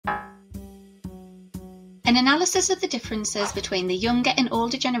An analysis of the differences between the younger and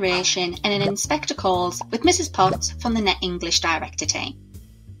older generation in an Inspector Calls with Mrs. Potts from the Net English Director team.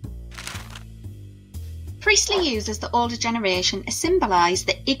 Priestley uses the older generation to symbolise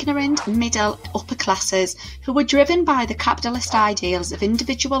the ignorant middle upper classes who were driven by the capitalist ideals of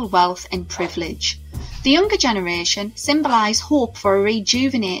individual wealth and privilege. The younger generation symbolise hope for a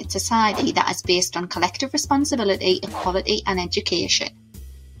rejuvenated society that is based on collective responsibility, equality and education.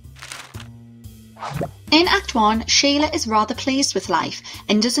 In Act 1, Sheila is rather pleased with life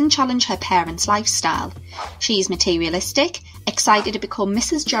and doesn't challenge her parents' lifestyle. She is materialistic, excited to become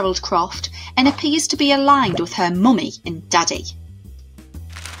Mrs. Gerald Croft, and appears to be aligned with her mummy and daddy.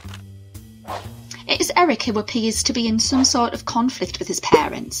 It is Eric who appears to be in some sort of conflict with his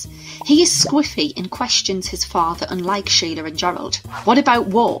parents. He is squiffy and questions his father, unlike Sheila and Gerald. What about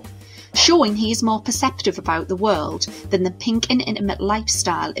war? Showing he is more perceptive about the world than the pink and intimate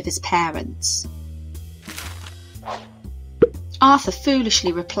lifestyle of his parents. Arthur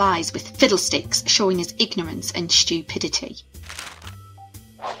foolishly replies with fiddlesticks, showing his ignorance and stupidity.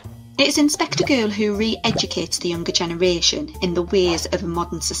 It is Inspector Girl who re-educates the younger generation in the ways of a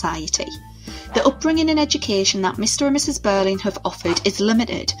modern society. The upbringing and education that Mr. and Mrs. Burling have offered is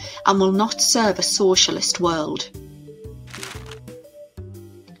limited and will not serve a socialist world.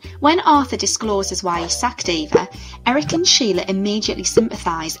 When Arthur discloses why he sacked Eva, Eric and Sheila immediately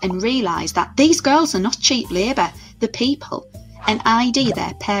sympathise and realise that these girls are not cheap labour, the people, an idea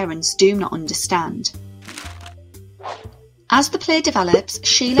their parents do not understand. As the play develops,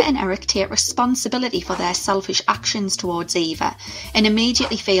 Sheila and Eric take responsibility for their selfish actions towards Eva and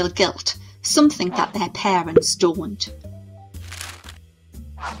immediately feel guilt, something that their parents don't.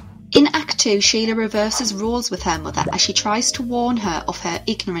 In Act 2, Sheila reverses roles with her mother as she tries to warn her of her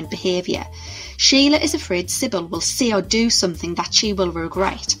ignorant behaviour. Sheila is afraid Sybil will say or do something that she will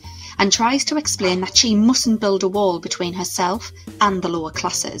regret, and tries to explain that she mustn't build a wall between herself and the lower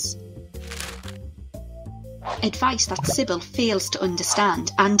classes. Advice that Sybil fails to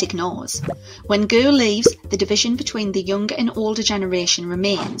understand and ignores. When Girl leaves, the division between the younger and older generation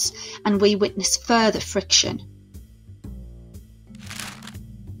remains, and we witness further friction.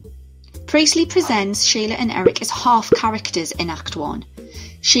 Priestley presents Sheila and Eric as half characters in Act 1.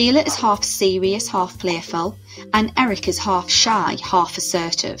 Sheila is half serious, half playful, and Eric is half shy, half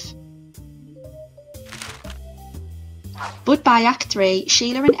assertive. But by Act 3,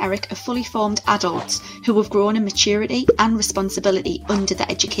 Sheila and Eric are fully formed adults who have grown in maturity and responsibility under the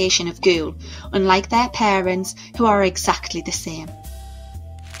education of Girl, unlike their parents who are exactly the same.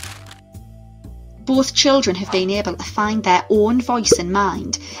 Both children have been able to find their own voice and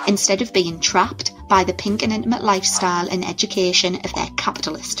mind instead of being trapped by the pink and intimate lifestyle and education of their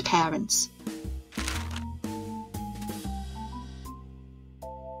capitalist parents.